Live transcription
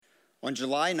On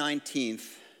July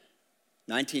 19th,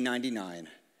 1999,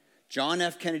 John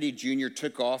F. Kennedy Jr.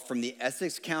 took off from the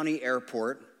Essex County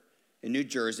Airport in New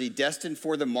Jersey, destined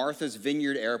for the Martha's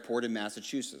Vineyard Airport in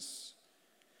Massachusetts.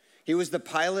 He was the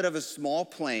pilot of a small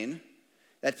plane.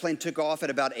 That plane took off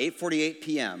at about 8:48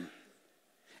 p.m.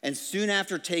 And soon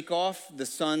after takeoff, the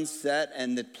sun set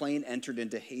and the plane entered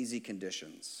into hazy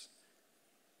conditions.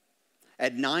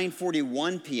 At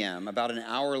 9:41 p.m., about an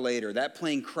hour later, that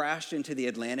plane crashed into the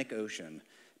Atlantic Ocean,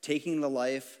 taking the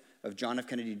life of John F.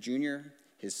 Kennedy Jr.,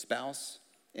 his spouse,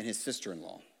 and his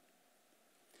sister-in-law.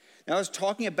 Now, I was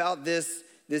talking about this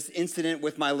incident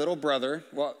with my little brother.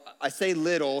 Well, I say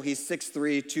little, he's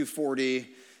 6'3", 240,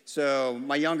 so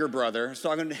my younger brother.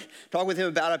 So I'm going to talk with him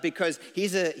about it because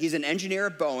he's an engineer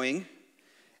at Boeing,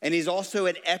 and he's also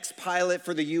an ex-pilot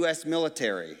for the U.S.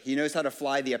 military. He knows how to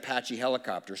fly the Apache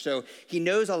helicopter. So he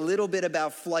knows a little bit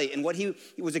about flight. And what he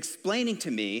was explaining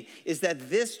to me is that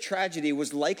this tragedy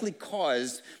was likely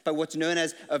caused by what's known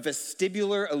as a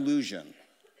vestibular illusion.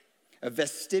 A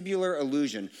vestibular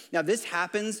illusion. Now, this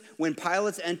happens when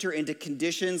pilots enter into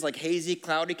conditions like hazy,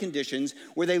 cloudy conditions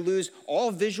where they lose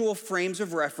all visual frames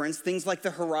of reference, things like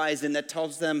the horizon that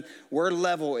tells them where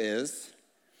level is.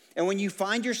 And when you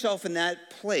find yourself in that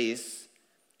place,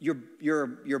 your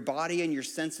body and your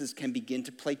senses can begin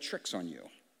to play tricks on you.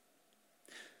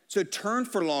 So turn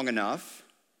for long enough,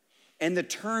 and the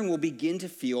turn will begin to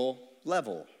feel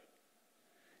level.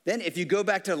 Then if you go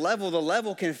back to level, the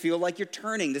level can feel like you're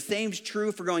turning. The same's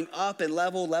true for going up and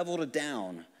level to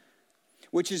down,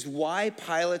 which is why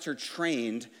pilots are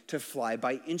trained to fly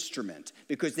by instrument,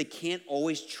 because they can't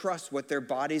always trust what their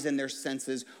bodies and their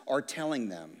senses are telling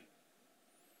them.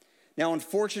 Now,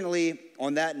 unfortunately,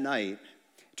 on that night,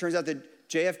 it turns out that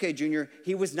JFK Jr.,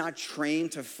 he was not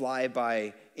trained to fly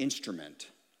by instrument.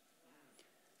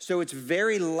 So it's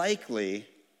very likely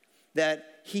that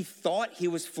he thought he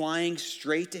was flying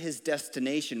straight to his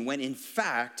destination when, in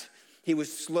fact, he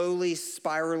was slowly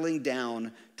spiraling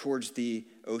down towards the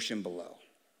ocean below.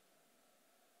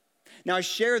 Now, I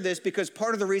share this because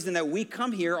part of the reason that we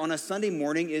come here on a Sunday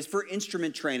morning is for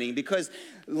instrument training, because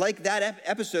like that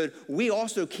episode, we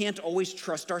also can't always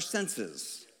trust our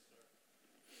senses.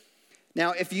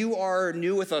 Now, if you are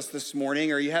new with us this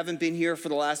morning or you haven't been here for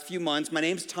the last few months, my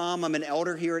name's Tom. I'm an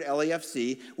elder here at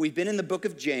LAFC. We've been in the book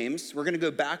of James. We're going to go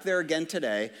back there again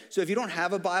today. So if you don't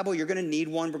have a Bible, you're going to need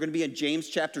one. We're going to be in James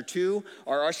chapter 2.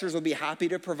 Our ushers will be happy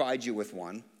to provide you with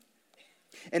one.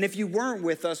 And if you weren't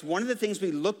with us, one of the things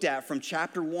we looked at from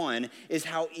chapter 1 is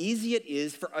how easy it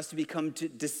is for us to become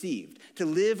deceived, to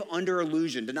live under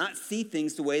illusion, to not see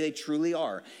things the way they truly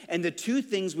are. And the two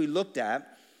things we looked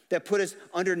at that put us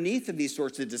underneath of these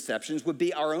sorts of deceptions would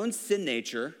be our own sin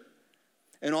nature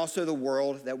and also the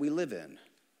world that we live in.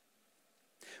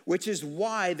 Which is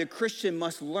why the Christian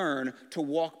must learn to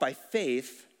walk by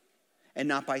faith and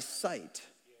not by sight.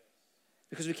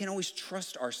 Because we can't always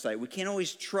trust our sight. We can't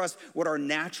always trust what our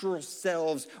natural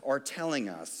selves are telling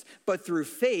us. But through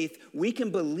faith, we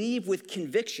can believe with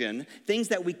conviction things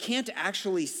that we can't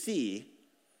actually see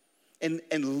and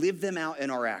live them out in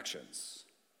our actions.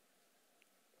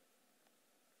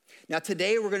 Now,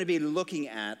 today we're going to be looking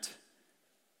at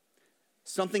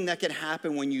something that can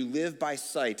happen when you live by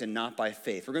sight and not by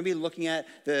faith. We're going to be looking at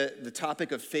the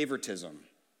topic of favoritism.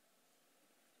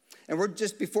 And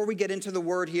before we get into the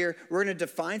word here, we're going to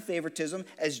define favoritism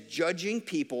as judging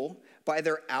people by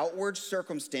their outward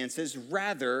circumstances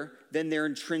rather than their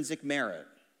intrinsic merit.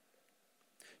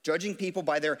 Judging people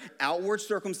by their outward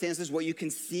circumstances, what you can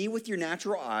see with your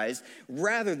natural eyes,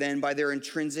 rather than by their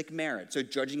intrinsic merit. So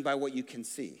judging by what you can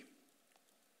see.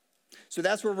 So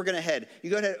that's where we're going to head.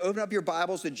 You go ahead and open up your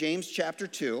Bibles to James chapter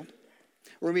 2.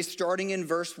 We're going to be starting in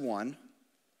verse 1.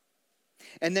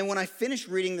 And then when I finish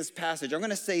reading this passage, I'm going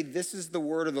to say, this is the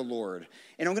word of the Lord.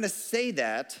 And I'm going to say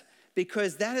that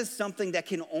because that is something that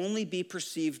can only be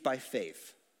perceived by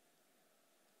faith.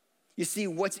 You see,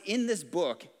 what's in this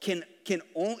book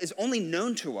is only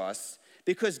known to us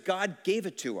because God gave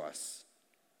it to us.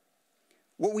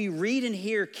 What we read and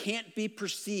hear can't be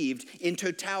perceived in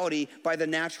totality by the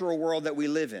natural world that we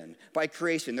live in, by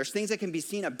creation. There's things that can be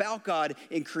seen about God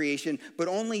in creation, but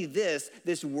only this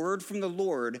word from the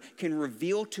Lord can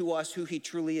reveal to us who he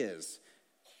truly is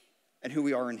and who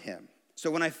we are in him.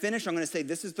 So when I finish, I'm going to say,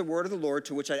 this is the word of the Lord,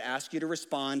 to which I ask you to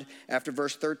respond after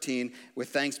verse 13 with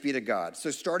thanks be to God.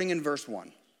 So starting in verse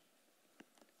 1.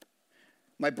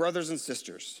 My brothers and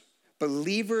sisters,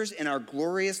 believers in our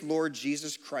glorious Lord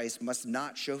Jesus Christ must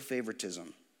not show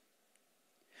favoritism.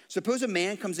 Suppose a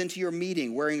man comes into your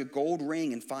meeting wearing a gold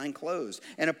ring and fine clothes,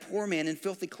 and a poor man in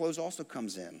filthy clothes also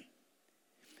comes in.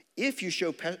 if you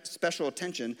show special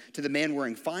attention to the man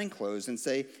wearing fine clothes and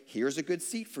say, here's a good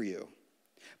seat for you.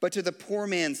 But to the poor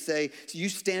man say, you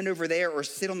stand over there or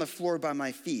sit on the floor by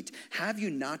my feet. Have you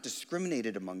not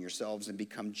discriminated among yourselves and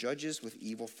become judges with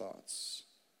evil thoughts?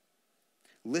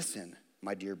 Listen,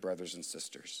 my dear brothers and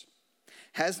sisters.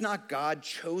 Has not God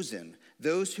chosen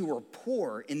those who are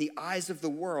poor in the eyes of the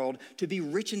world to be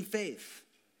rich in faith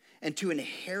and to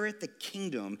inherit the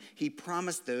kingdom he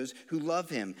promised those who love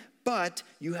him? But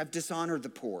you have dishonored the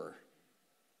poor.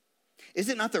 Is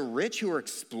it not the rich who are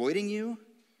exploiting you?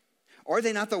 Are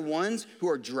they not the ones who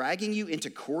are dragging you into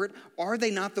court? Are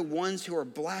they not the ones who are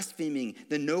blaspheming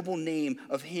the noble name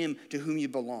of him to whom you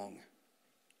belong?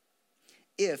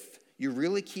 If you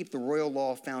really keep the royal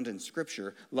law found in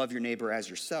Scripture, love your neighbor as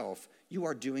yourself, you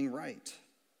are doing right.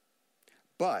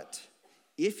 But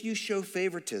if you show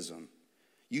favoritism,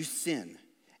 you sin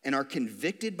and are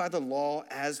convicted by the law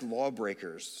as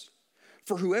lawbreakers.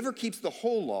 For whoever keeps the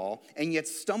whole law and yet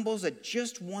stumbles at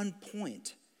just one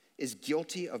point is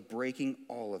guilty of breaking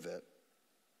all of it.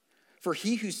 For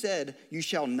he who said, you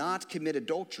shall not commit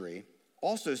adultery,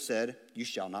 also said, you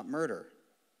shall not murder.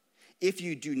 If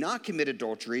you do not commit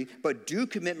adultery, but do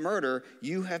commit murder,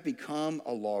 you have become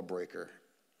a lawbreaker.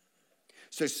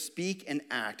 So speak and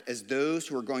act as those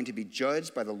who are going to be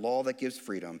judged by the law that gives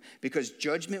freedom, because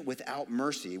judgment without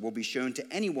mercy will be shown to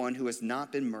anyone who has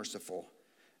not been merciful.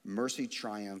 Mercy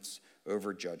triumphs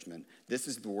over judgment. This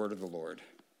is the word of the Lord.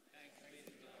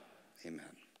 Amen.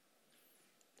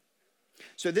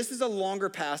 So this is a longer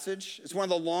passage. It's one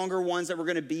of the longer ones that we're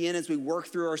going to be in as we work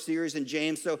through our series in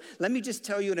James. So let me just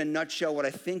tell you in a nutshell what I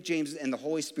think James and the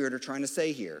Holy Spirit are trying to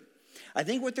say here. I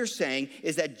think what they're saying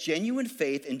is that genuine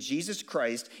faith in Jesus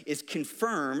Christ is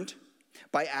confirmed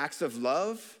by acts of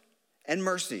love and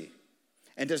mercy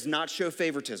and does not show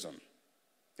favoritism.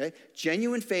 Okay?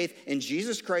 Genuine faith in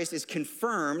Jesus Christ is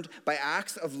confirmed by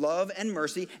acts of love and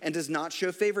mercy and does not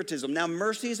show favoritism. Now,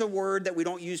 mercy is a word that we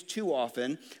don't use too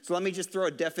often, so let me just throw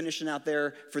a definition out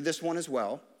there for this one as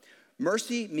well.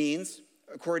 Mercy means,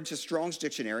 according to Strong's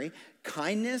dictionary,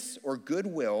 kindness or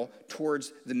goodwill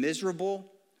towards the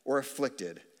miserable or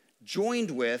afflicted,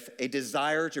 joined with a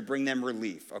desire to bring them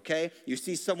relief, okay? You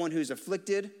see someone who's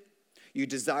afflicted, you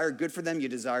desire good for them, you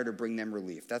desire to bring them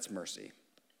relief. That's mercy.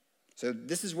 So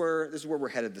this is where we're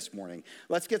headed this morning.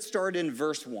 Let's get started in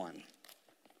verse 1.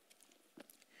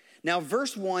 Now,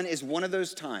 verse 1 is one of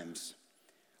those times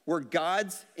where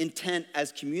God's intent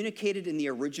as communicated in the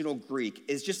original Greek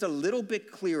is just a little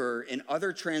bit clearer in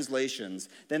other translations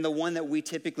than the one that we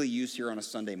typically use here on a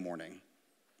Sunday morning.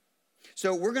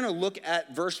 So we're going to look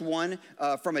at verse 1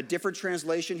 from a different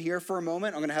translation here for a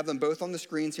moment. I'm going to have them both on the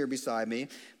screens here beside me.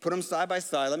 Put them side by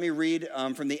side. Let me read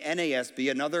from the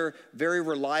NASB, another very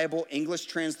reliable English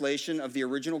translation of the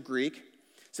original Greek.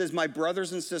 It says, my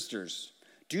brothers and sisters,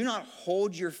 do not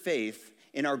hold your faith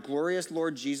in our glorious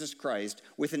Lord Jesus Christ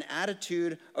with an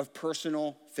attitude of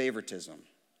personal favoritism.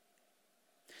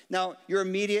 Now, your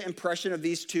immediate impression of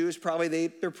these two is probably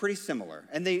they're pretty similar,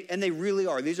 and they really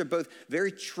are. These are both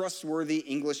very trustworthy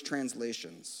English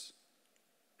translations.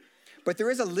 But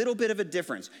there is a little bit of a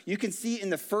difference. You can see in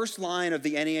the first line of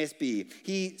the NASB,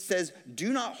 he says,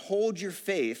 do not hold your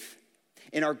faith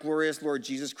in our glorious Lord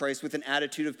Jesus Christ with an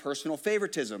attitude of personal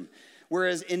favoritism.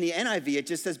 Whereas in the NIV, it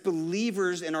just says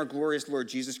believers in our glorious Lord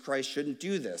Jesus Christ shouldn't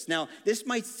do this. Now, this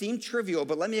might seem trivial,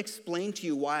 but let me explain to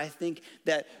you why I think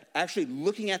that actually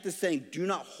looking at this saying, do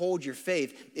not hold your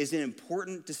faith, is an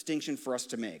important distinction for us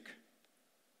to make.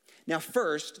 Now,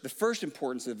 the first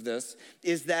importance of this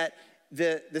is that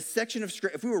the section of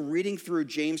Scripture, if we were reading through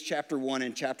James chapter 1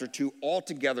 and chapter 2 all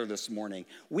together this morning,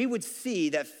 we would see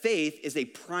that faith is a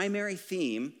primary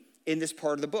theme in this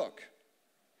part of the book.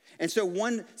 And so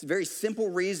one very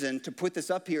simple reason to put this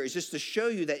up here is just to show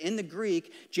you that in the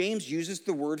Greek, James uses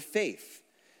the word faith.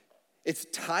 It's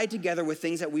tied together with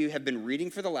things that we have been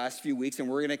reading for the last few weeks and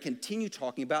we're going to continue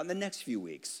talking about in the next few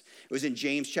weeks. It was in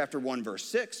James chapter 1, verse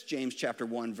 6, James chapter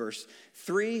 1, verse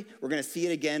 3. We're going to see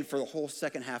it again for the whole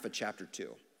second half of chapter 2.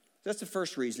 So that's the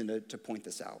first reason to point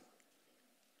this out.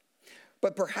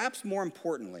 But perhaps more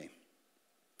importantly,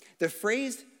 the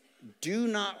phrase, do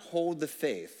not hold the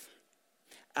faith,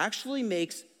 actually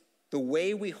makes the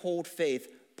way we hold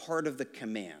faith part of the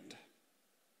command.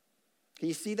 Can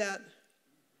you see that?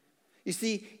 You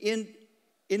see, in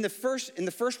the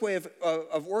first way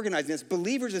of organizing this,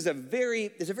 believers is a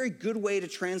very good way to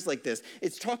translate this.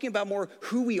 It's talking about more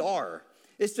who we are.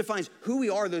 This defines who we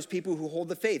are, those people who hold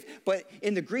the faith. But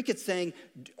in the Greek, it's saying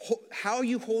how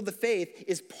you hold the faith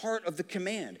is part of the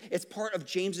command. It's part of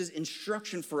James's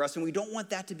instruction for us, and we don't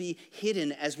want that to be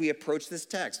hidden as we approach this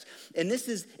text. And this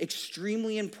is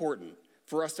extremely important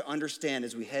for us to understand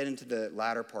as we head into the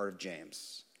latter part of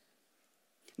James.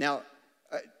 Now,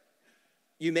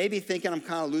 you may be thinking I'm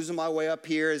kind of losing my way up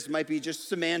here. This might be just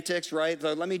semantics, right?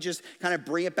 So let me just kind of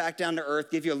bring it back down to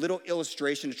earth, give you a little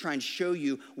illustration to try and show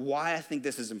you why I think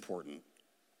this is important.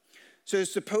 So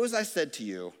suppose I said to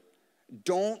you,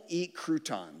 don't eat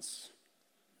croutons.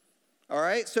 All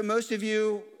right, so most of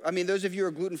you, those of you who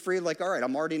are gluten-free, like, all right,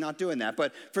 I'm already not doing that.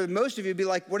 But for most of you, be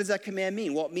like, what does that command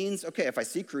mean? Well, it means, okay, if I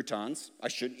see croutons, I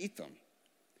shouldn't eat them.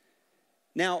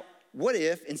 Now, what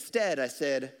if instead I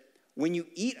said, when you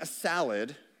eat a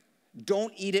salad,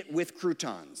 don't eat it with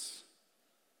croutons?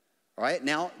 All right,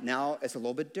 now it's a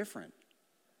little bit different.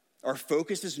 Our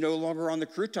focus is no longer on the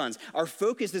croutons. Our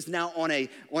focus is now on a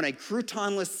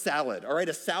croutonless salad, all right,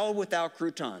 a salad without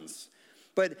croutons.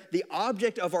 But the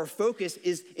object of our focus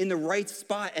is in the right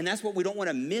spot, and that's what we don't want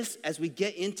to miss as we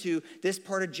get into this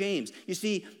part of James. You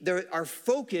see, our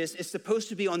focus is supposed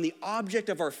to be on the object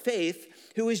of our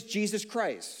faith, who is Jesus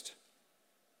Christ.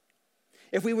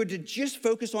 If we were to just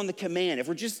focus on the command, if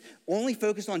we're just only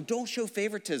focused on don't show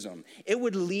favoritism, it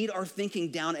would lead our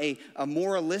thinking down a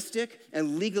moralistic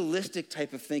and legalistic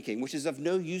type of thinking, which is of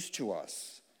no use to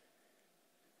us.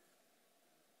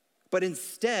 But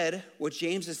instead, what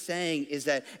James is saying is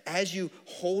that as you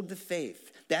hold the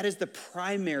faith, that is the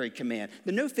primary command.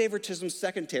 The no favoritism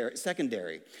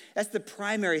secondary. That's the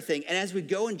primary thing. And as we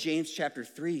go in James chapter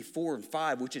 3, 4, and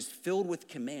 5, which is filled with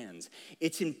commands,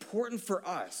 it's important for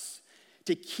us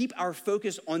to keep our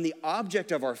focus on the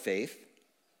object of our faith,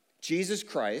 Jesus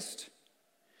Christ,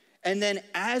 and then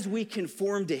as we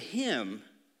conform to him,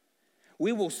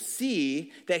 we will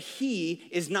see that he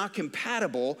is not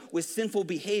compatible with sinful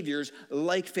behaviors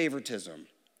like favoritism.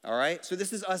 All right? So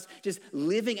this is us just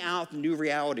living out the new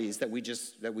realities that we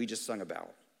just sung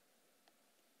about.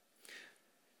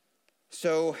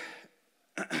 So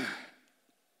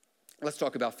let's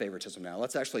talk about favoritism now.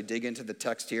 Let's actually dig into the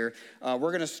text here. We're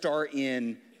going to start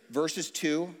in verses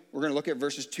 2. We're going to look at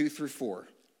verses 2 through 4.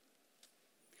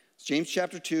 It's James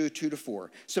chapter 2, 2 to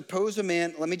 4. Suppose a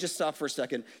man, let me just stop for a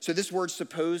second. So this word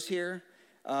suppose here,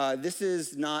 this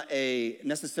is not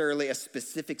necessarily a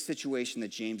specific situation that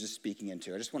James is speaking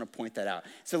into. I just want to point that out.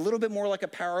 It's a little bit more like a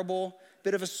parable,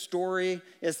 bit of a story.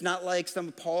 It's not like some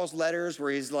of Paul's letters where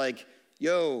he's like,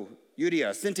 yo,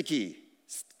 Euodia, Syntyche,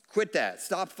 quit that,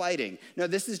 stop fighting. No,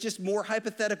 this is just more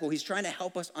hypothetical. He's trying to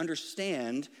help us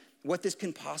understand what this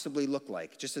can possibly look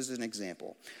like, just as an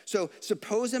example. So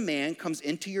suppose a man comes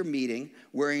into your meeting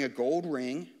wearing a gold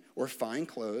ring or fine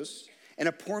clothes, and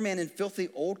a poor man in filthy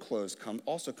old clothes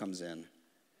also comes in.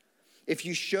 If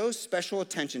you show special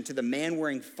attention to the man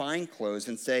wearing fine clothes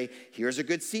and say, here's a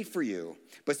good seat for you,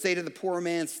 but say to the poor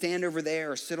man, stand over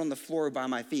there or sit on the floor by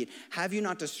my feet, have you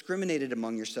not discriminated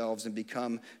among yourselves and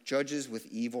become judges with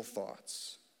evil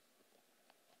thoughts?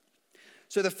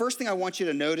 So the first thing I want you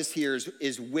to notice here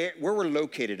is where we're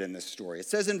located in this story. It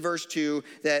says in verse 2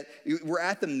 that we're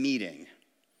at the meeting.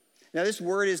 Now this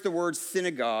word is the word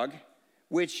synagogue,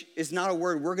 which is not a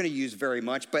word we're going to use very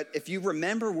much, but if you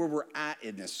remember where we're at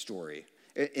in this story,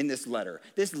 in this letter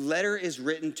is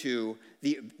written to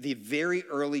the very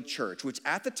early church, which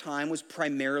at the time was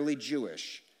primarily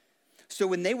Jewish. So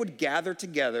when they would gather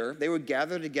together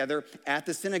at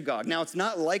the synagogue. Now, it's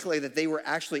not likely that they were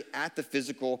actually at the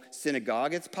physical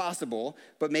synagogue. It's possible,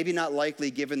 but maybe not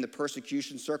likely given the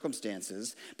persecution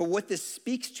circumstances. But what this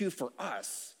speaks to for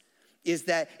us is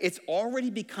that it's already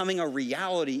becoming a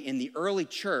reality in the early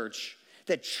church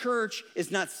that church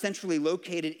is not centrally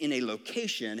located in a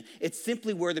location. It's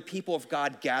simply where the people of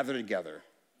God gather together.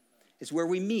 It's where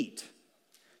we meet.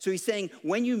 So he's saying,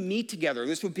 when you meet together,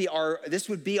 this would be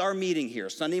our meeting here,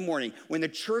 Sunday morning. When the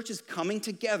church is coming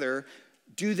together,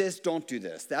 do this, don't do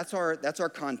this. That's our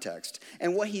context.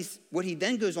 And what he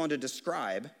then goes on to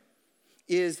describe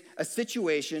is a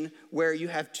situation where you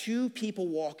have two people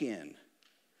walk in,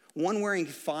 one wearing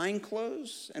fine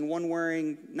clothes and one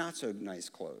wearing not so nice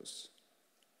clothes.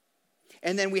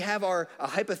 And then we have a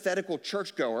hypothetical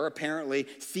churchgoer apparently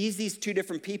sees these two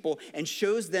different people and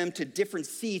shows them to different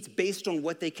seats based on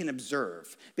what they can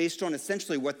observe, based on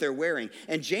essentially what they're wearing.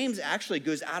 And James actually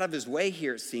goes out of his way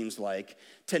here, it seems like,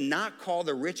 to not call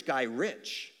the rich guy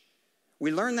rich.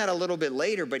 We learn that a little bit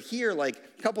later, but here, like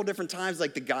a couple different times,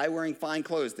 like the guy wearing fine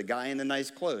clothes, the guy in the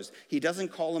nice clothes, he doesn't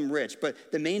call him rich.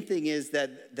 But the main thing is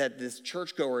that this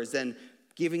churchgoer is then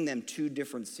giving them two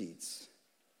different seats.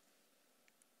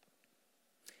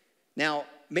 Now,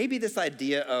 maybe this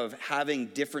idea of having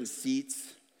different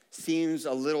seats seems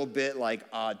a little bit like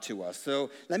odd to us.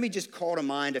 So let me just call to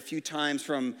mind a few times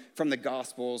from the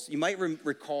Gospels. You might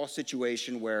recall a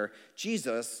situation where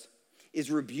Jesus is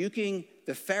rebuking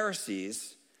the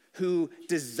Pharisees who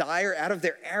desire, out of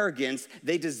their arrogance,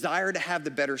 they desire to have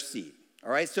the better seat. All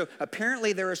right, so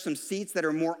apparently there are some seats that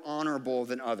are more honorable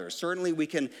than others. Certainly we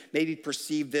can maybe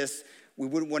perceive this. We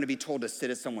wouldn't want to be told to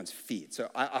sit at someone's feet. So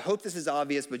I hope this is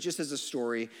obvious, but just as a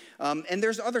story. And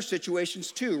there's other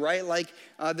situations too, right? Like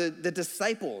the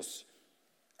disciples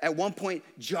at one point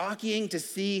jockeying to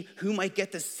see who might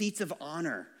get the seats of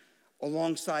honor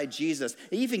alongside Jesus.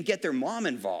 They even get their mom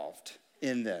involved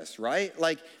in this, right?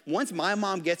 Like once my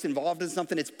mom gets involved in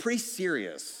something, it's pretty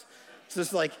serious. So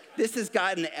it's like, this has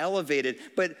gotten elevated.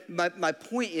 But my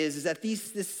point is that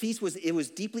this seats was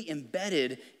deeply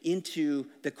embedded into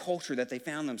the culture that they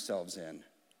found themselves in.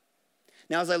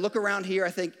 Now, as I look around here, I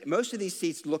think most of these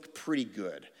seats look pretty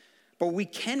good. But we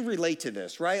can relate to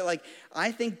this, right? Like,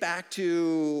 I think back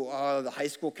to the high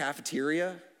school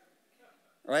cafeteria,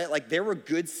 right? Like, there were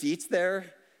good seats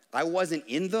there. I wasn't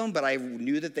in them, but I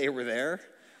knew that they were there.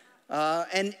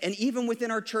 And even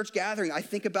within our church gathering, I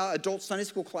think about adult Sunday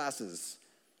school classes.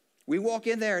 We walk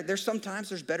in there, there's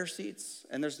better seats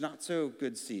and there's not so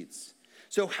good seats.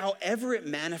 So however it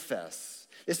manifests,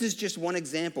 this is just one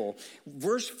example.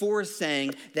 Verse 4 is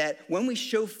saying that when we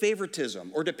show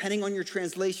favoritism, or depending on your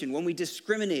translation, when we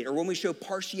discriminate or when we show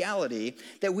partiality,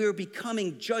 that we are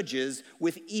becoming judges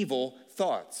with evil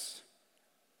thoughts.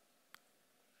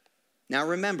 Now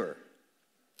remember,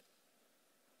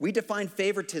 we define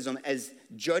favoritism as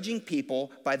judging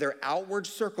people by their outward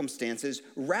circumstances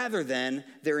rather than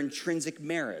their intrinsic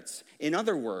merits. In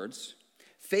other words,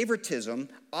 favoritism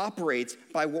operates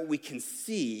by what we can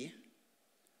see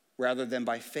rather than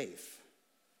by faith.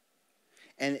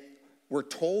 And we're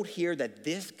told here that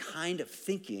this kind of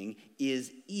thinking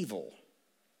is evil.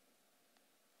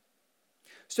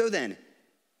 So then,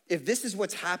 if this is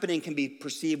what's happening can be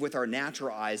perceived with our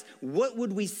natural eyes, what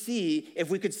would we see if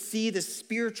we could see the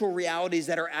spiritual realities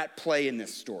that are at play in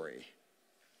this story?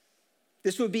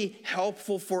 This would be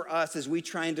helpful for us as we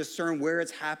try and discern where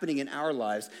it's happening in our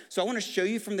lives. So I want to show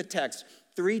you from the text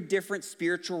 3 different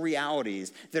spiritual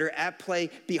realities that are at play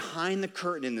behind the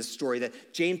curtain in this story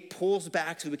that James pulls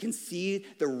back so we can see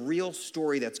the real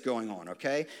story that's going on,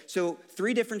 okay? So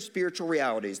 3 different spiritual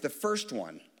realities. The first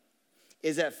one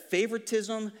is that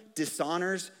favoritism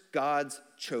dishonors God's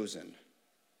chosen.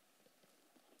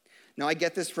 Now I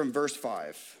get this from verse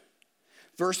 5.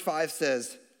 Verse 5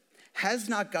 says, "Has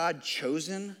not God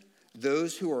chosen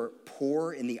those who are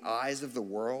poor in the eyes of the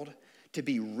world to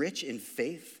be rich in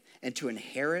faith and to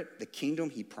inherit the kingdom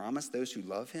he promised those who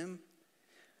love him?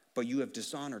 But you have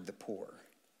dishonored the poor."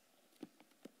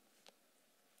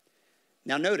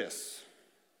 Now notice,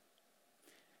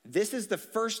 this is the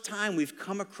first time we've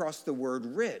come across the word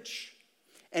rich.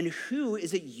 And who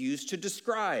is it used to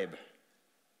describe?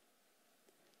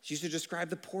 It's used to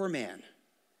describe the poor man.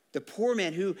 The poor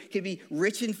man who can be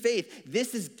rich in faith.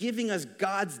 This is giving us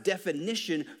God's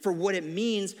definition for what it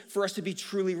means for us to be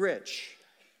truly rich.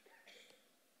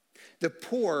 The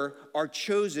poor are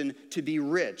chosen to be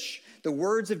rich. The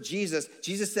words of Jesus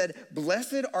said,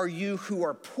 "Blessed are you who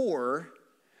are poor,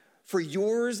 for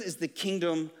yours is the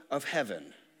kingdom of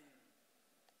heaven."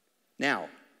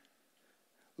 Now,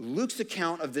 Luke's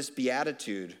account of this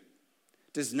beatitude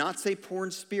does not say poor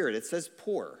in spirit. It says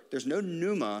poor. There's no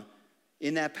pneuma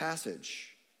in that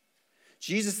passage.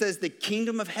 Jesus says the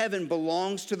kingdom of heaven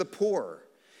belongs to the poor.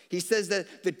 He says that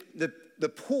the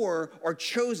poor are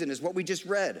chosen, is what we just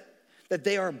read, that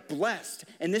they are blessed.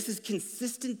 And this is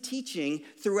consistent teaching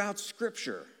throughout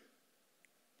Scripture.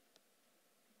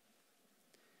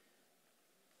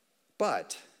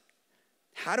 But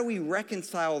how do we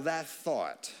reconcile that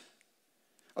thought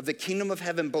of the kingdom of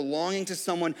heaven belonging to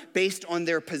someone based on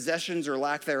their possessions or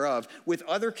lack thereof with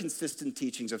other consistent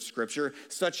teachings of Scripture,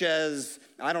 such as,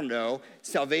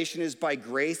 salvation is by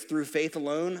grace through faith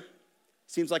alone?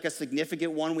 Seems like a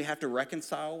significant one we have to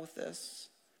reconcile with this.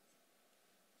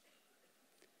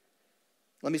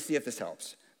 Let me see if this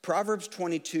helps. Proverbs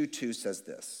 22:2 says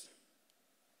this.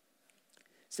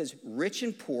 It says, "Rich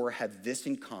and poor have this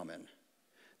in common.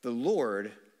 The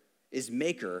Lord is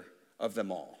maker of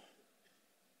them all."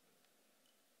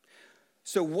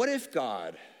 So what if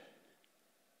God,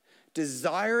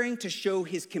 desiring to show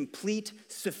his complete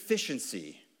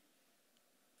sufficiency,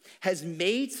 has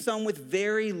made some with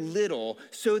very little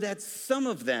so that some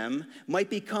of them might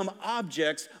become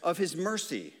objects of his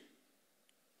mercy,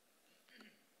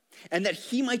 and that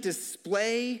he might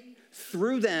display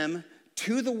through them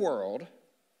to the world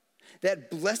that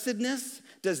blessedness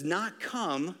does not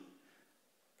come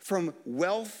from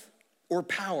wealth or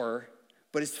power,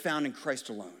 but is found in Christ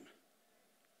alone?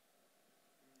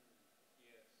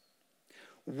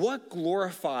 What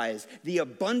glorifies the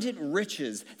abundant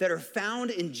riches that are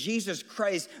found in Jesus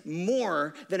Christ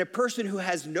more than a person who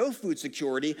has no food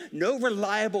security, no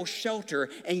reliable shelter,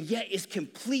 and yet is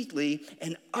completely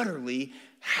and utterly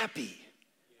happy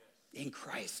in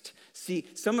Christ? See,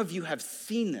 some of you have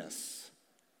seen this.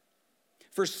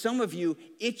 For some of you,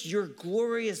 it's your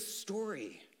glorious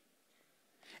story.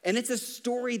 And it's a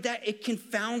story that it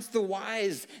confounds the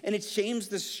wise and it shames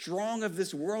the strong of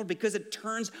this world because it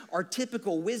turns our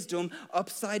typical wisdom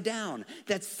upside down.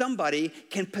 That somebody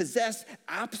can possess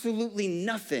absolutely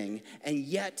nothing and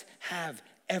yet have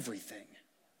everything.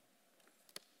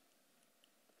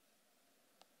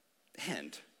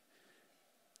 And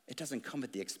it doesn't come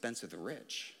at the expense of the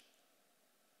rich.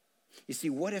 You see,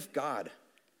 what if God,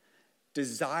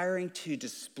 desiring to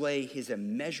display his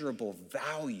immeasurable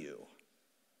value,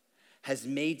 has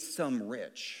made some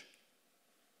rich,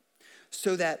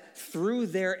 so that through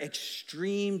their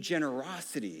extreme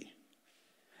generosity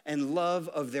and love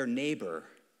of their neighbor,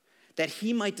 that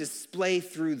he might display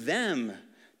through them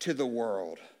to the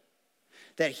world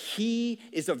that he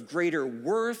is of greater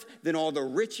worth than all the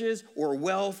riches or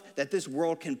wealth that this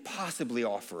world can possibly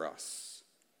offer us.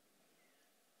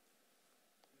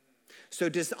 So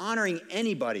dishonoring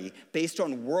anybody based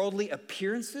on worldly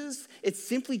appearances, it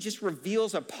simply just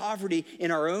reveals a poverty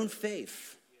in our own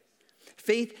faith.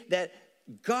 Faith that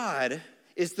God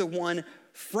is the one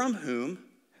from whom,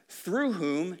 through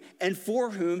whom, and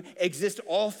for whom exist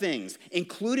all things,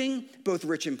 including both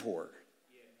rich and poor.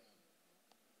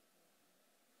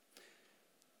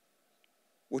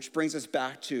 Which brings us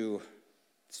back to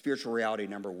spiritual reality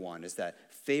number one, is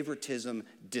that favoritism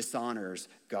dishonors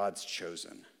God's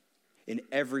chosen in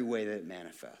every way that it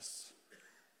manifests.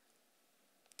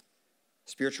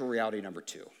 Spiritual reality number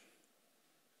two.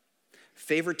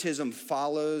 Favoritism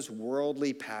follows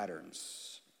worldly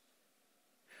patterns.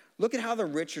 Look at how the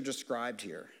rich are described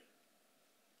here.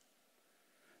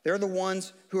 They're the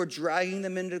ones who are dragging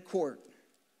them into court,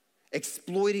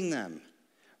 exploiting them,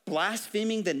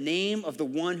 blaspheming the name of the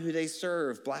one who they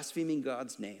serve, blaspheming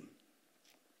God's name.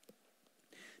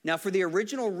 Now, for the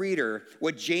original reader,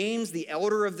 what James, the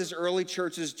elder of this early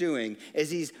church, is doing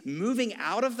is he's moving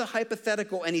out of the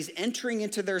hypothetical and he's entering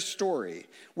into their story,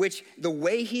 which the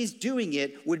way he's doing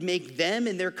it would make them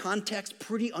in their context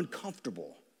pretty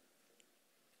uncomfortable.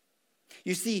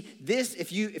 You see, this,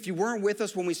 if you weren't with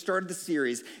us when we started the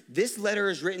series, this letter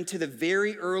is written to the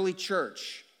very early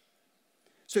church.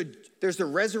 So there's the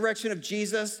resurrection of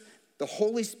Jesus, the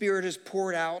Holy Spirit is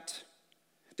poured out.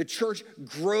 The church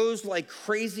grows like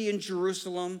crazy in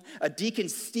Jerusalem. A deacon,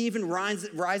 Stephen,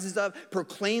 rises up,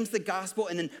 proclaims the gospel,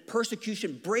 and then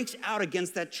persecution breaks out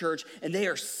against that church, and they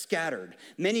are scattered.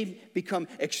 Many become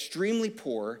extremely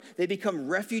poor. They become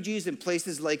refugees in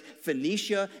places like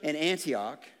Phoenicia and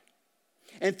Antioch.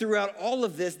 And throughout all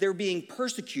of this, they're being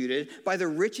persecuted by the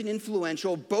rich and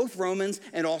influential, both Romans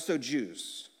and also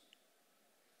Jews.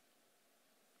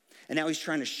 And now he's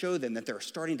trying to show them that they're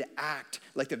starting to act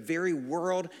like the very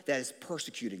world that is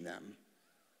persecuting them.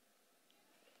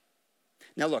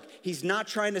 Now look, he's not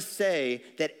trying to say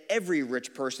that every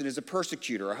rich person is a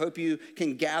persecutor. I hope you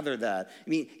can gather that. I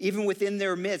mean, even within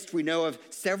their midst, we know of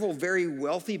several very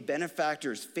wealthy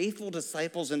benefactors, faithful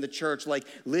disciples in the church like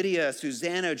Lydia,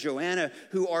 Susanna, Joanna,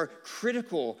 who are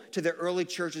critical to the early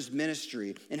church's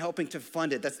ministry and helping to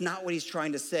fund it. That's not what he's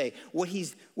trying to say. What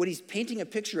he's painting a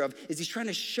picture of is he's trying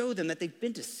to show them that they've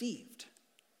been deceived.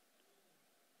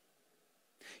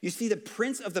 You see, the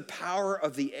prince of the power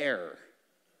of the air,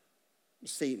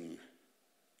 Satan,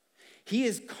 he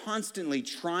is constantly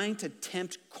trying to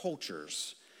tempt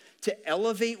cultures to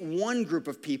elevate one group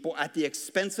of people at the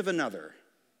expense of another.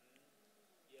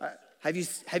 Have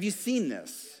you seen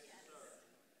this?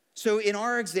 So in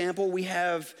our example, we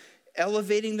have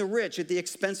elevating the rich at the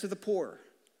expense of the poor,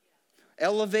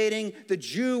 elevating the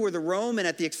Jew or the Roman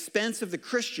at the expense of the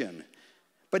Christian.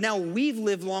 But now we've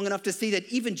lived long enough to see that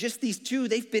even just these two,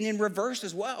 they've been in reverse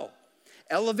as well.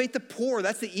 Elevate the poor,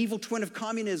 that's the evil twin of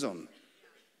communism.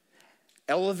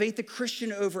 Elevate the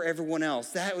Christian over everyone else.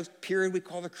 That was a period we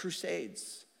call the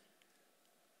Crusades.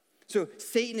 So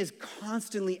Satan is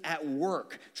constantly at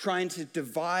work trying to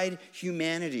divide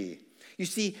humanity. You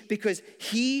see, because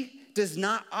he does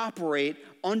not operate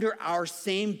under our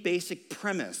same basic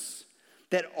premise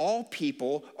that all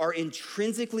people are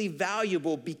intrinsically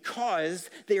valuable because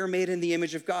they are made in the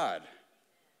image of God.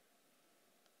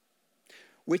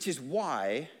 Which is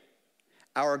why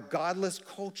our godless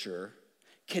culture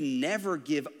can never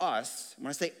give us, when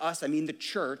I say us, I mean the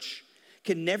church,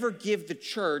 can never give the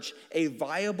church a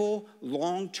viable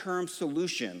long-term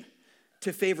solution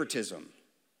to favoritism.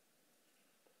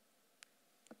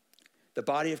 The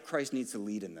body of Christ needs to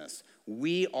lead in this.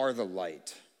 We are the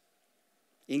light.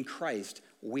 In Christ,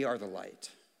 we are the light.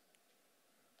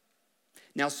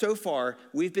 Now, so far,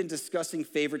 we've been discussing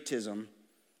favoritism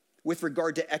with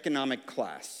regard to economic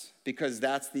class, because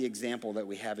that's the example that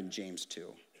we have in James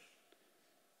 2.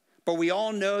 But we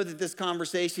all know that this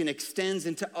conversation extends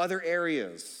into other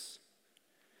areas.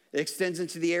 It extends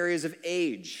into the areas of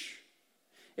age.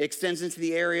 It extends into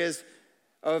the areas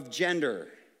of gender.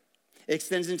 It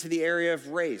extends into the area of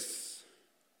race.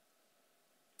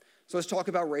 So let's talk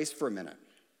about race for a minute.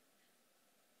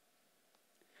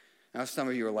 Now, some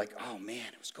of you are like, oh man,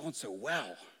 it was going so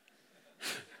well.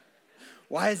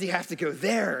 Why does he have to go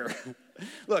there?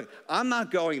 Look, I'm not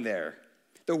going there.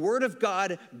 The Word of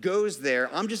God goes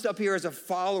there. I'm just up here as a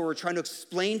follower trying to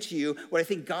explain to you what I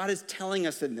think God is telling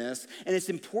us in this. And it's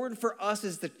important for us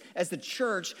as the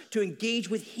church to engage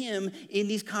with Him in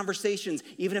these conversations,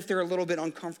 even if they're a little bit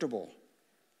uncomfortable.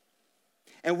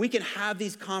 And we can have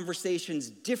these conversations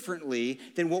differently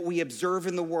than what we observe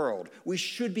in the world. We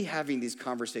should be having these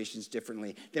conversations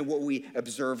differently than what we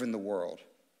observe in the world.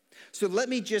 So let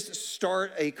me just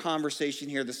start a conversation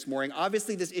here this morning.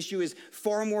 Obviously, this issue is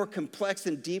far more complex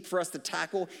and deep for us to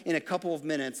tackle in a couple of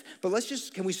minutes. But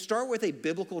can we start with a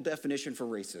biblical definition for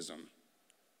racism?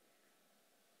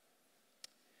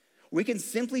 We can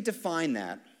simply define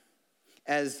that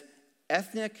as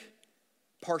ethnic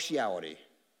partiality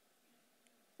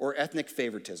or ethnic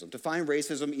favoritism. Define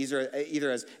racism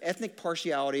either as ethnic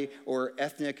partiality or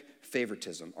ethnic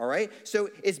favoritism, all right? So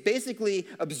it's basically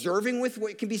observing with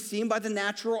what can be seen by the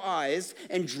natural eyes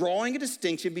and drawing a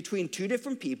distinction between two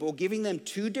different people, giving them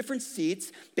two different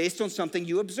seats based on something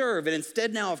you observe. And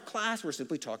instead now of class, we're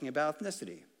simply talking about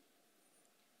ethnicity.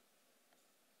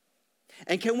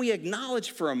 And can we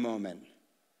acknowledge for a moment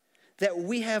that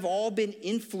we have all been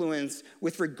influenced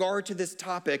with regard to this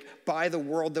topic by the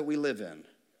world that we live in?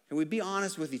 And we'd be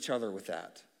honest with each other with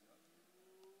that.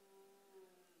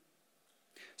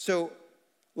 So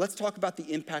let's talk about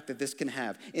the impact that this can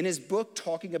have. In his book,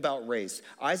 Talking About Race,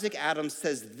 Isaac Adams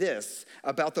says this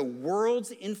about the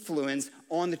world's influence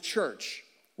on the church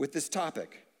with this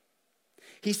topic.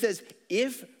 He says,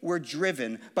 if we're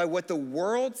driven by what the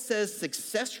world says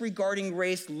success regarding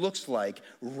race looks like,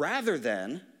 rather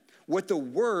than what the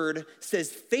word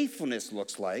says faithfulness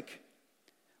looks like,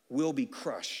 we'll be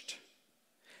crushed.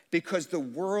 Because the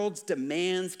world's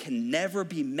demands can never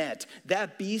be met.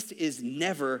 That beast is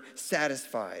never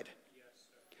satisfied.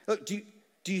 Look, do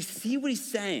you see what he's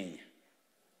saying?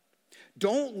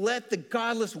 Don't let the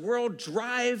godless world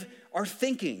drive our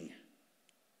thinking.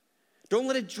 Don't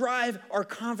let it drive our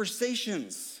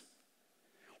conversations.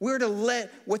 We're to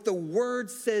let what the word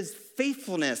says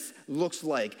faithfulness looks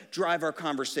like drive our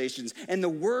conversations. And the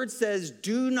word says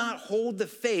do not hold the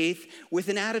faith with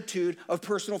an attitude of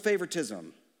personal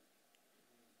favoritism.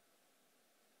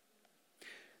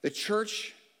 The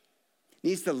church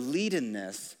needs to lead in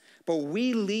this, but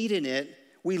we lead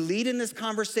in this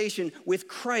conversation with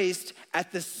Christ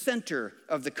at the center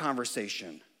of the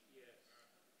conversation.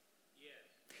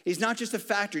 He's not just a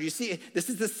factor. You see, this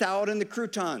is the salad and the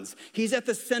croutons. He's at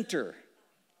the center.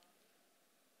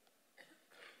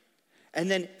 And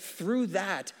then through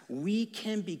that, we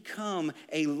can become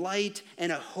a light and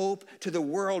a hope to the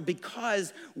world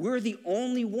because we're the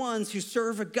only ones who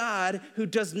serve a God who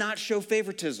does not show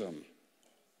favoritism.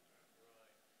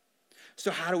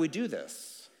 So how do we do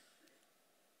this?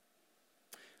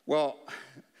 Well,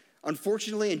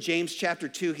 unfortunately, in James chapter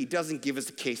 2, he doesn't give us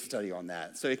a case study on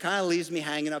that. So it kind of leaves me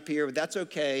hanging up here, but that's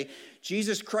okay.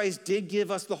 Jesus Christ did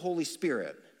give us the Holy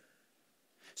Spirit.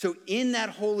 So in that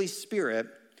Holy Spirit,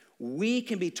 we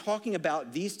can be talking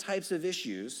about these types of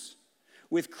issues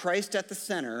with Christ at the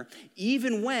center,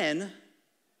 even when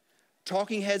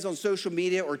talking heads on social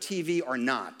media or TV are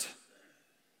not,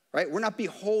 right? We're not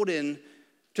beholden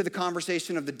to the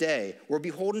conversation of the day. We're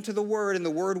beholden to the word, and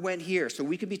the word went here, so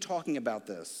we could be talking about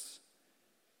this.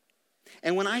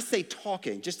 And when I say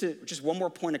talking, just one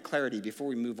more point of clarity before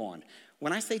we move on.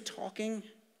 When I say talking,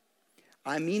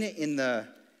 I mean it in the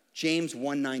James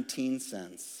 1:19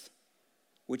 sense,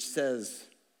 which says,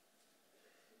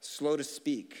 slow to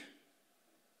speak,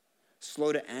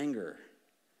 slow to anger,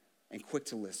 and quick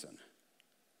to listen.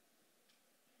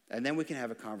 And then we can have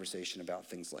a conversation about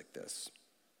things like this.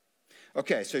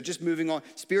 Okay, so just moving on.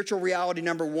 Spiritual reality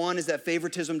number 1 is that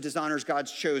favoritism dishonors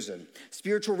God's chosen.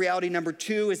 Spiritual reality number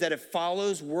 2 is that it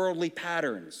follows worldly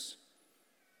patterns.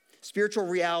 Spiritual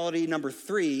reality number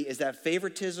 3 is that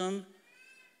favoritism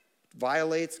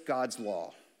violates God's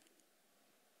law.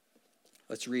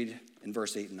 Let's read in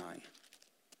verse 8 and 9.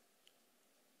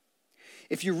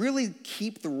 If you really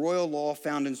keep the royal law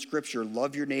found in Scripture,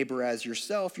 love your neighbor as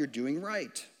yourself, you're doing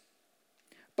right.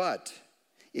 But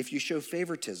if you show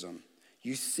favoritism,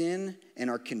 you sin and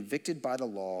are convicted by the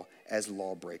law as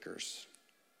lawbreakers.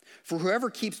 For whoever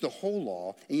keeps the whole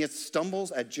law and yet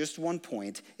stumbles at just one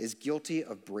point is guilty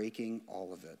of breaking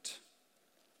all of it.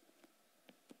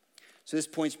 So this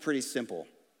point's pretty simple.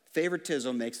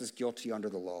 Favoritism makes us guilty under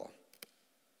the law.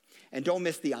 And don't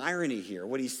miss the irony here.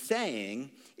 What he's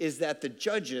saying is that the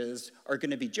judges are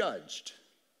going to be judged.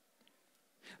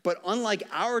 But unlike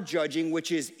our judging,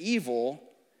 which is evil,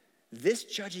 this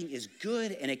judging is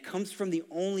good, and it comes from the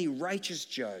only righteous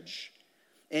judge.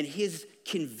 And his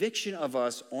conviction of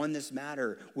us on this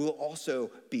matter will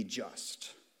also be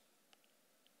just.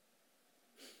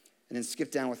 And then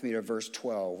skip down with me to verse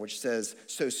 12, which says,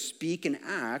 so speak and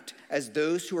act as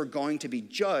those who are going to be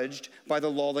judged by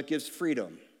the law that gives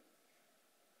freedom.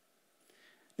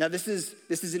 Now, this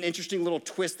is an interesting little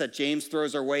twist that James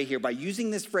throws our way here. By using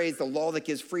this phrase, the law that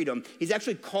gives freedom, he's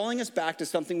actually calling us back to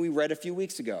something we read a few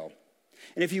weeks ago.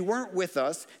 And if you weren't with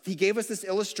us, he gave us this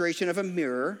illustration of a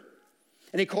mirror,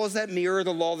 and he calls that mirror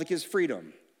the law that gives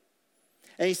freedom.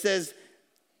 And he says,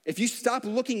 if you stop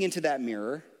looking into that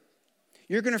mirror,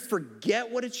 you're going to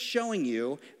forget what it's showing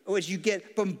you as you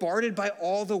get bombarded by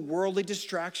all the worldly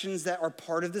distractions that are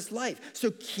part of this life.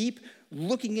 So keep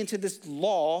looking into this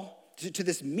law, to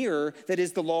this mirror that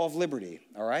is the law of liberty,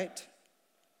 all right?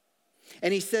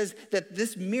 And he says that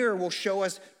this mirror will show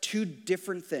us two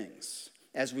different things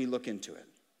as we look into it.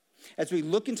 As we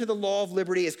look into the law of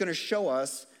liberty, it's going to show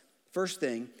us, first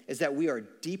thing, is that we are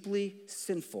deeply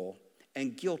sinful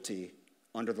and guilty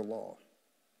under the law.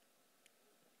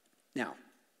 Now,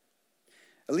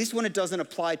 at least when it doesn't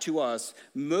apply to us,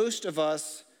 most of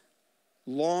us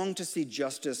long to see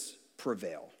justice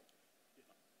prevail,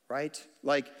 right?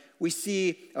 Like we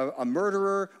see a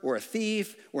murderer or a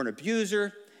thief or an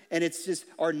abuser, and it's just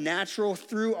our natural,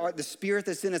 through the spirit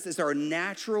that's in us, is our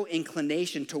natural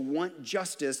inclination to want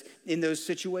justice in those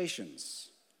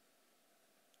situations.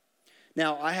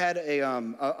 Now, I had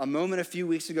a moment a few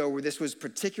weeks ago where this was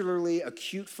particularly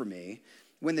acute for me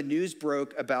when the news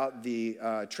broke about the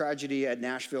tragedy at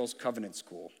Nashville's Covenant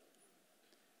School.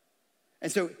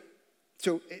 And so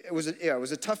it was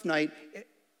a tough night.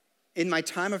 In my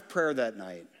time of prayer that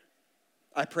night,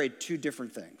 I prayed two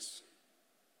different things.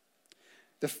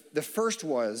 The first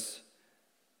was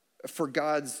for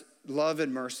God's love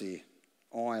and mercy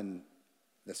on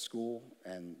the school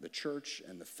and the church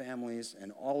and the families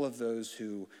and all of those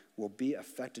who will be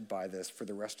affected by this for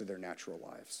the rest of their natural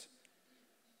lives.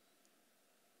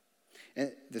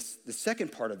 And the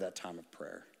second part of that time of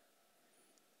prayer,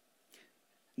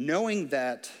 knowing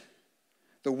that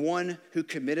the one who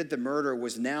committed the murder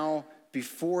was now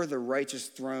before the righteous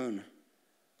throne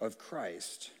of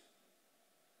Christ,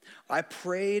 I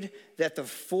prayed that the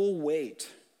full weight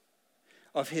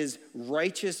of his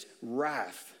righteous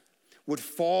wrath would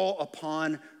fall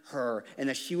upon her and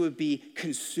that she would be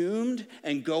consumed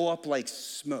and go up like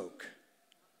smoke,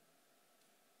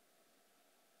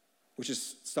 which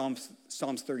is Psalms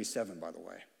 37, by the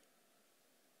way.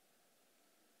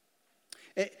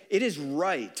 It is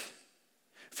right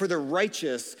for the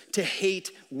righteous to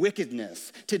hate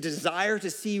wickedness, to desire to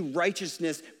see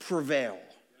righteousness prevail.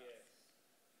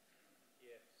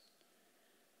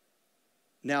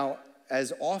 Now,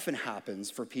 as often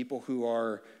happens for people who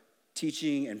are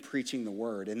teaching and preaching the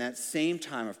word, in that same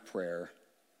time of prayer,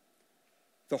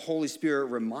 the Holy Spirit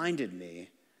reminded me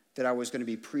that I was going to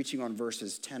be preaching on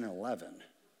verses 10 and 11,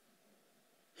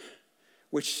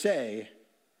 which say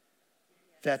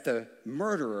that the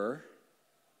murderer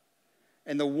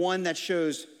and the one that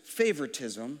shows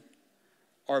favoritism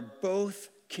are both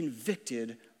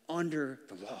convicted under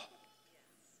the law.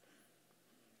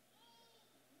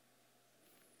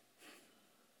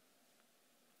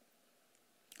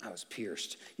 I was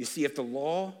pierced. You see, if the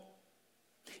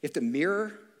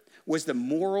mirror was the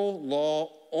moral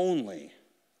law only,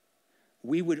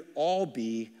 we would all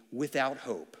be without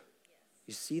hope.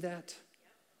 You see that?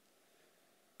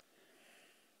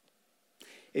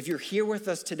 If you're here with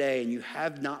us today and you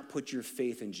have not put your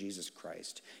faith in Jesus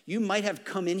Christ, you might have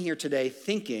come in here today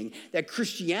thinking that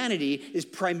Christianity is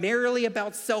primarily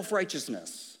about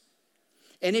self-righteousness.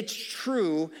 And it's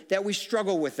true that we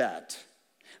struggle with that.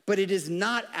 But it is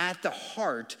not at the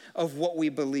heart of what we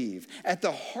believe. At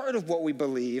the heart of what we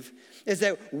believe is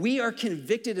that we are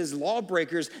convicted as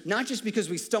lawbreakers, not just because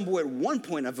we stumble at one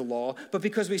point of the law, but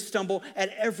because we stumble at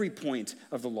every point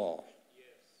of the law.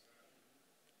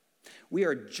 We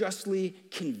are justly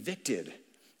convicted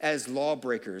as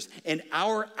lawbreakers, and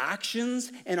our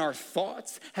actions and our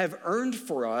thoughts have earned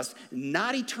for us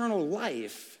not eternal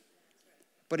life,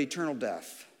 but eternal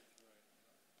death.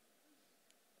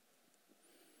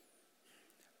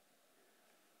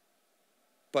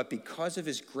 But because of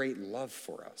his great love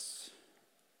for us,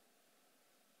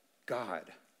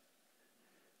 God,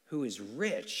 who is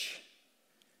rich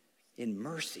in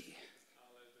mercy,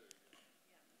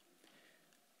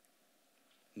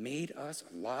 made us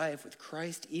alive with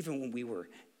Christ even when we were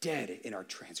dead in our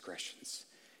transgressions.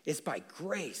 It's by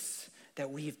grace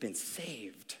that we've been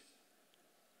saved.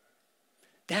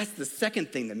 That's the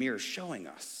second thing the mirror is showing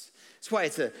us. That's why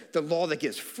it's the law that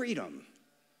gives freedom.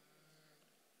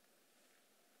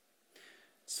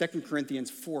 2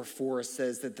 Corinthians 4:4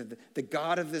 says that the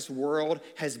God of this world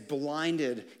has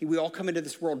blinded. We all come into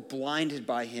this world blinded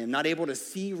by him, not able to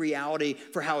see reality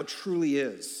for how it truly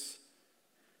is.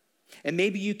 And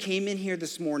maybe you came in here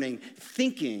this morning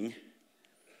thinking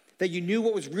that you knew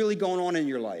what was really going on in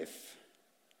your life.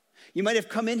 You might have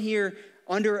come in here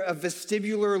under a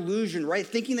vestibular illusion, right?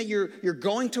 Thinking that you're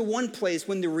going to one place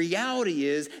when the reality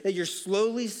is that you're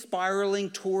slowly spiraling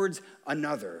towards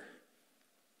another.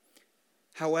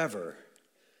 However,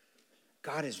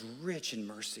 God is rich in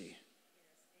mercy.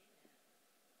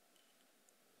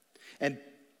 And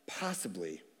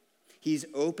possibly, he's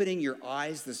opening your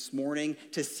eyes this morning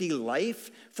to see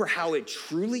life for how it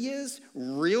truly is,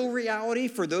 real reality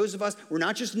for those of us. We're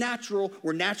not just natural,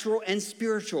 we're natural and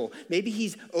spiritual. Maybe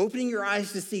he's opening your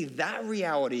eyes to see that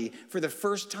reality for the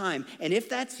first time. And if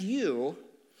that's you,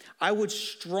 I would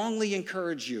strongly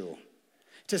encourage you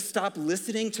to stop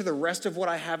listening to the rest of what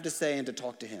I have to say and to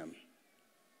talk to him.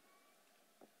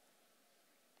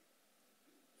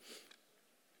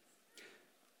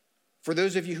 For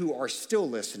those of you who are still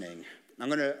listening, I'm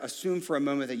going to assume for a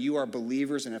moment that you are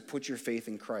believers and have put your faith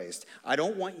in Christ. I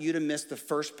don't want you to miss the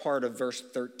first part of verse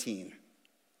 13,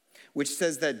 which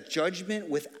says that judgment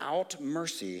without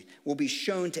mercy will be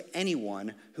shown to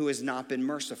anyone who has not been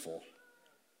merciful.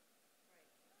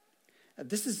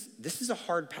 This is a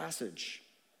hard passage.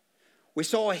 We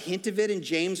saw a hint of it in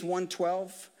James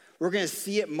 1:12. We're going to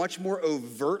see it much more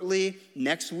overtly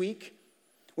next week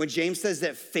when James says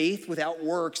that faith without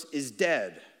works is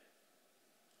dead.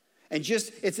 And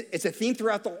it's a theme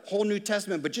throughout the whole New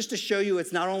Testament, but just to show you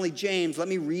it's not only James, let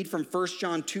me read from 1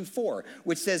 John 2:4,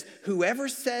 which says, "Whoever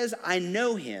says, 'I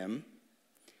know him,'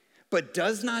 but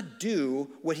does not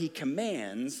do what he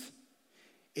commands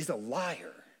is a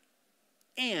liar,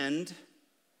 and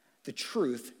the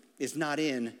truth is not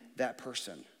in that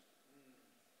person."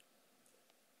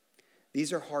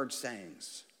 These are hard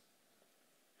sayings,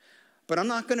 but I'm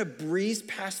not going to breeze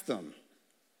past them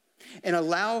and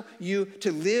allow you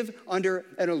to live under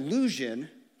an illusion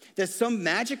that some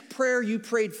magic prayer you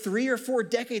prayed 3 or 4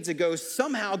 decades ago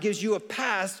somehow gives you a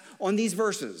pass on these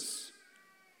verses.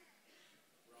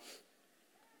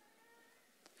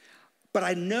 But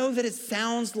I know that it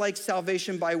sounds like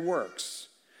salvation by works.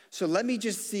 So let me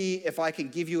just see if I can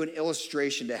give you an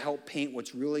illustration to help paint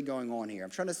what's really going on here. I'm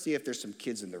trying to see if there's some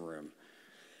kids in the room.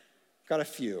 Got a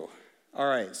few. All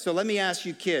right, so let me ask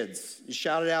you kids. You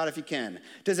shout it out if you can.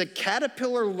 Does a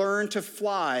caterpillar learn to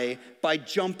fly by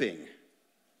jumping?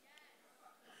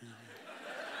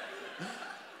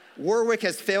 Warwick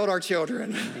has failed our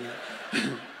children.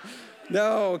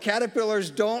 No,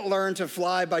 caterpillars don't learn to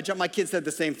fly by jumping. My kid said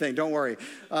the same thing, don't worry.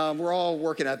 We're all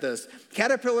working at this.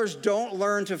 Caterpillars don't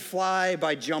learn to fly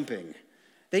by jumping.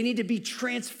 They need to be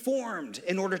transformed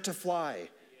in order to fly.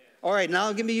 All right,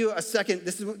 now give me you a second.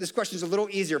 This question is a little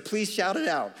easier. Please shout it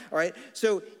out. All right,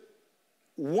 so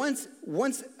once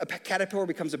a caterpillar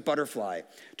becomes a butterfly,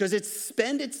 does it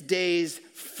spend its days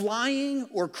flying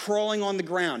or crawling on the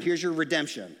ground? Here's your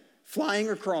redemption. Flying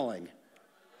or crawling?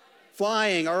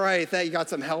 Flying, all right, you got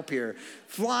some help here.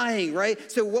 Flying,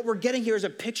 right? So what we're getting here is a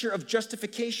picture of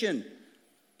justification.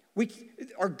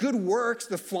 Our good works,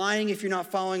 the flying if you're not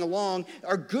following along,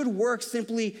 our good works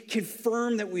simply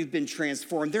confirm that we've been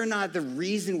transformed. They're not the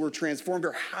reason we're transformed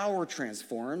or how we're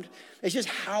transformed. It's just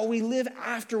how we live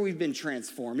after we've been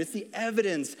transformed. It's the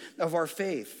evidence of our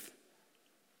faith.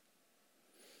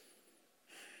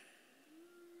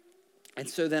 And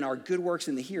so then our good works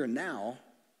in the here and now,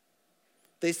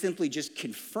 they simply just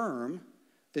confirm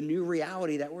the new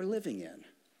reality that we're living in.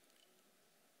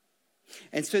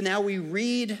 And so now we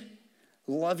read,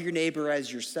 love your neighbor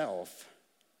as yourself,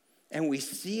 and we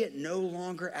see it no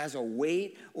longer as a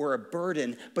weight or a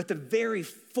burden, but the very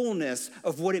fullness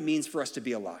of what it means for us to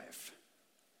be alive.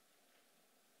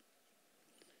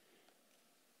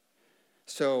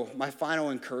 So my final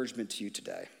encouragement to you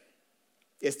today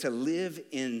is to live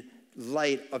in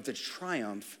light of the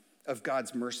triumph of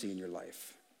God's mercy in your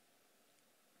life.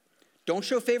 Don't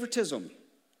show favoritism.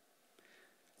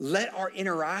 Let our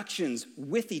interactions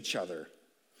with each other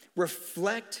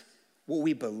reflect what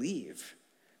we believe,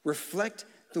 reflect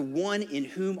the one in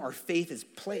whom our faith is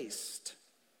placed.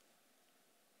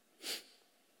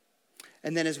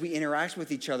 And then as we interact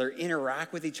with each other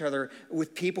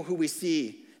with people who we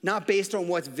see, not based on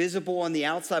what's visible on the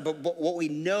outside, but what we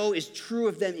know is true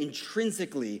of them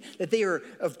intrinsically, that they are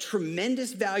of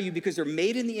tremendous value because they're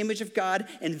made in the image of God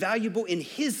and valuable in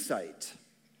his sight.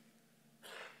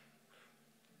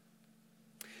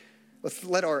 Let's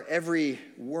let our every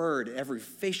word, every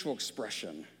facial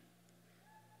expression,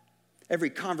 every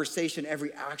conversation,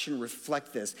 every action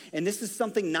reflect this. And this is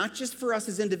something not just for us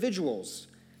as individuals.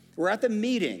 We're at the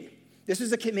meeting. This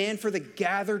is a command for the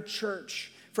gathered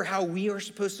church, for how we are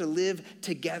supposed to live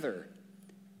together.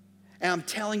 And I'm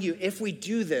telling you, if we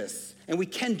do this, and we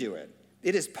can do it,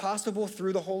 it is possible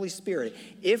through the Holy Spirit.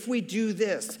 If we do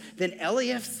this, then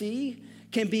LAFC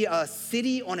can be a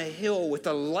city on a hill with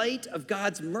the light of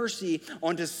God's mercy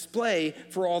on display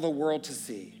for all the world to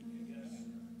see.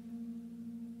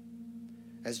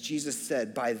 As Jesus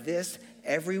said, by this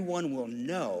everyone will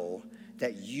know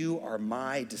that you are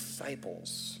my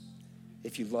disciples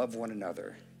if you love one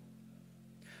another.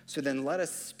 So then let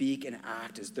us speak and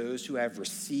act as those who have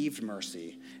received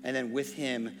mercy, and then with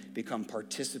him become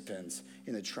participants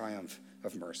in the triumph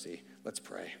of mercy. Let's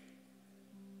pray.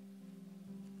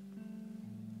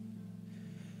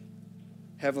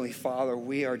 Heavenly Father,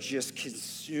 we are just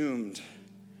consumed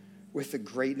with the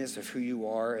greatness of who you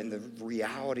are and the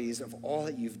realities of all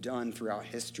that you've done throughout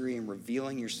history and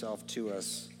revealing yourself to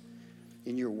us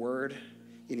in your word,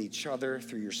 in each other,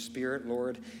 through your Spirit,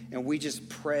 Lord. And we just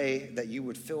pray that you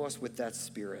would fill us with that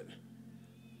Spirit,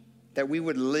 that we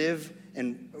would live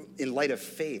in light of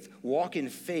faith, walk in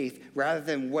faith rather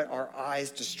than what our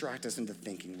eyes distract us into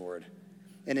thinking, Lord.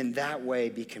 And in that way,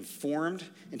 be conformed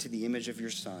into the image of your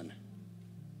Son.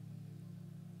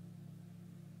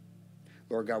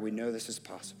 Lord God, we know this is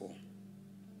possible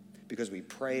because we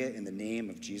pray it in the name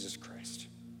of Jesus Christ.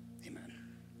 Amen.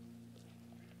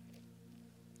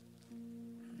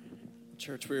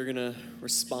 Church, we're going to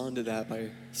respond to that by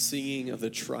singing of the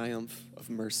triumph of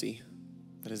mercy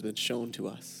that has been shown to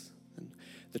us. And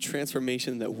the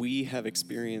transformation that we have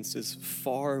experienced is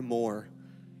far more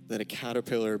than a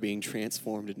caterpillar being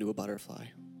transformed into a butterfly.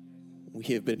 We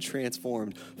have been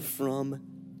transformed from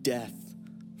death,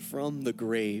 from the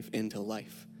grave into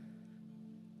life.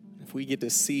 If we get to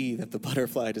see that the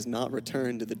butterfly does not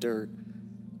return to the dirt,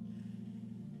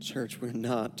 church, we're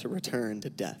not to return to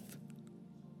death.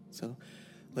 So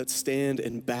let's stand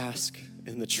and bask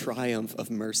in the triumph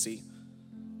of mercy.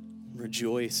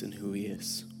 Rejoice in who he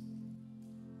is.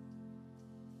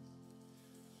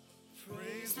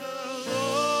 Praise the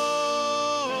Lord.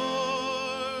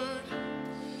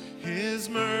 His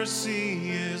mercy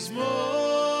is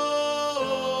more.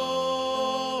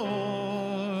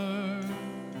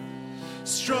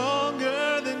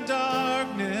 Stronger than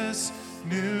darkness,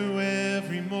 new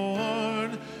every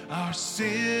morn. Our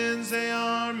sins, they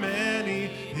are many.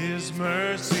 His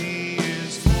mercy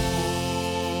is more.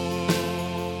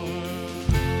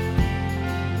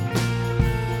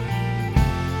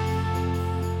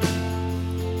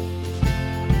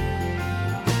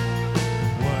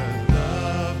 What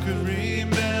love could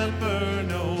remember,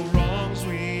 no wrongs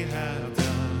we have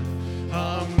done.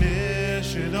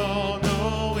 Omniscient,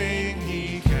 all-knowing,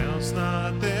 he counts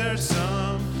not their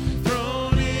sum.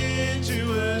 Thrown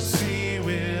into a sea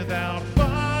without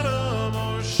bottom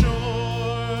or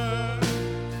shore.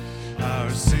 Our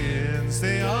sins,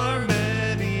 they are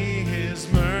many.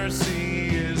 His mercy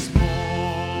is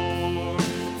more.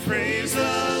 Praise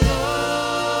the Lord.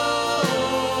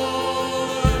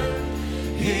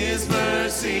 His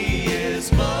mercy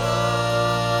is more.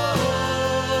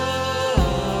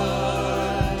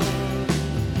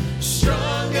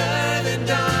 Stronger than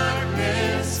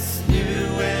darkness,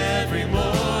 new every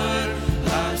morn.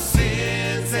 Our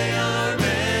sins, they are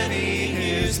many.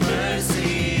 His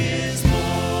mercy is more.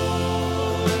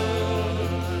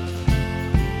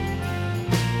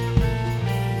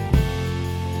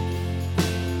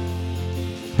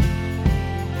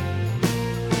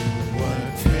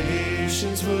 What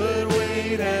patience would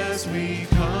wait as we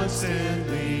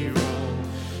constantly roam.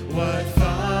 What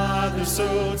Father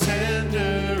so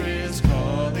tender is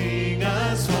calling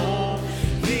us home.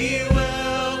 He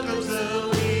welcomes the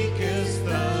weakest,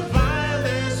 the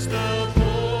vilest, the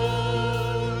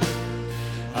poor.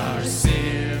 Our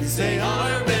sins, they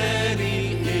are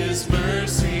many. His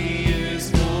mercy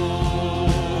is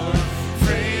more.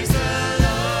 Praise the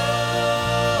Lord.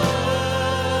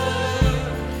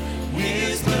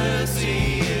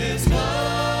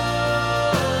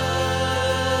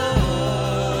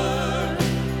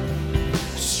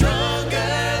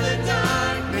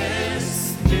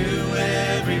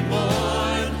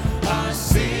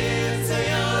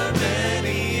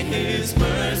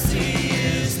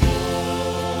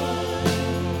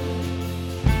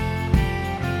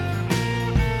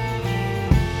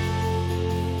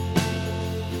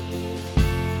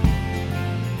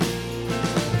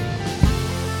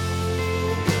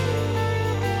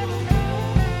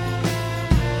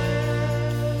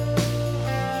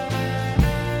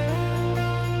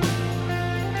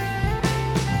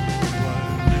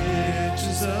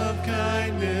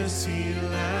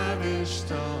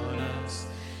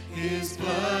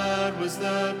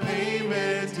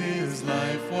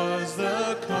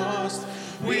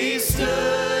 We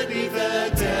stood beneath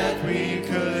the debt we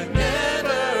could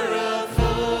never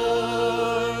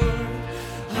afford.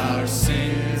 Our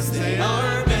sins, they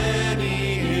are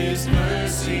many, His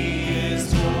mercy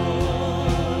is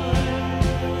more.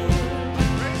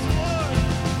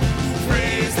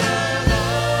 Praise the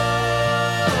Lord.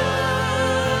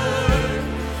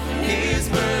 His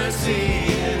mercy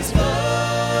is more.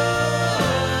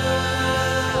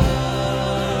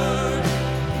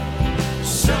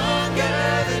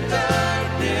 Stronger than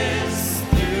darkness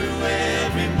through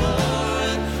every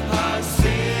morn. Our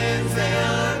sins, they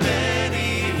are many,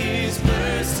 His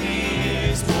mercy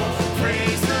is more.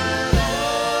 Praise the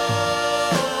Lord.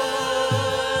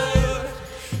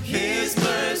 His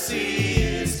mercy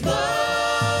is more.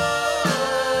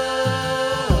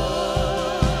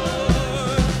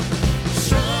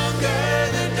 Stronger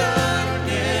than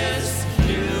darkness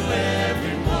through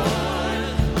every morn.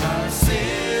 Our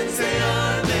sins, they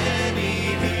are many,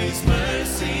 His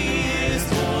mercy is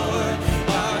more.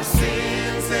 Our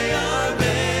sins, they are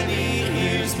many,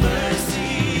 His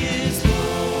mercy is more.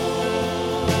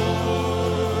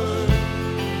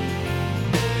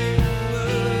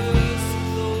 Mercy,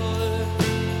 Lord.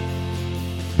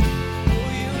 Oh,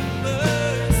 your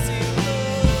mercy,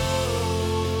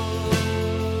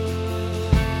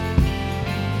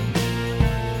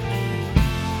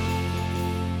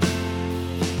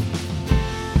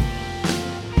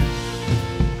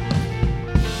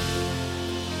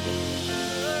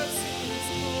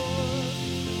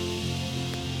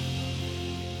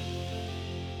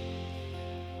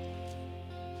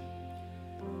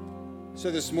 So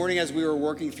this morning, as we were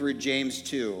working through James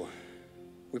 2,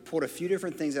 we pulled a few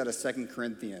different things out of 2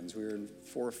 Corinthians. We were in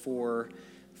 4:4,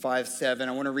 5:7.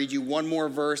 I want to read you one more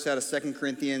verse out of 2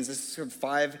 Corinthians. This is from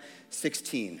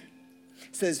 5:16.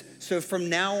 It says, "So from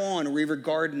now on, we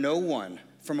regard no one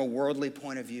from a worldly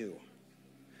point of view.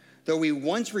 Though we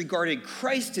once regarded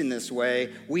Christ in this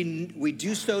way, we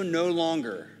do so no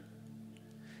longer."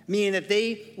 Meaning that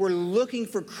they were looking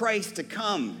for Christ to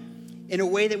come in a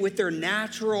way that with their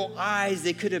natural eyes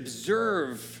they could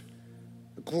observe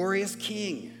a glorious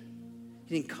King.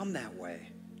 He didn't come that way,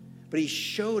 but He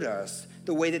showed us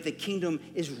the way that the kingdom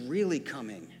is really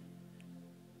coming.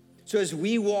 So as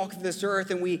we walk this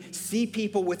earth and we see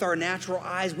people with our natural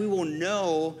eyes, we will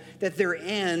know that their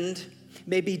end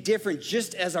may be different,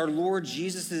 just as our Lord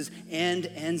Jesus' end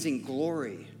ends in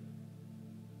glory.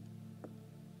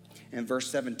 And verse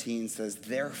 17 says,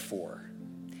 "Therefore,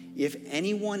 if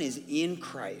anyone is in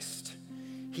Christ,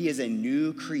 he is a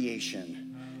new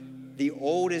creation. The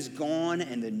old is gone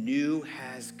and the new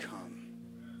has come."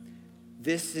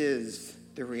 This is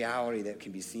the reality that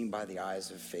can be seen by the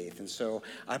eyes of faith. And so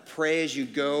I pray as you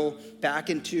go back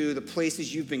into the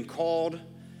places you've been called,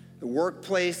 the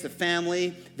workplace, the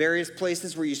family, various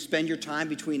places where you spend your time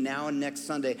between now and next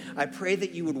Sunday, I pray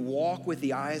that you would walk with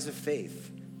the eyes of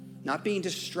faith, not being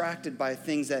distracted by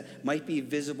things that might be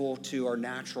visible to our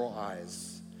natural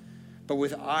eyes, but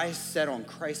with eyes set on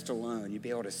Christ alone, you'd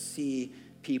be able to see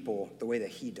people the way that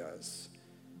He does.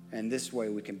 And this way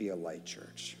we can be a light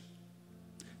church.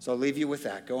 So I'll leave you with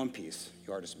that. Go in peace.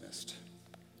 You are dismissed.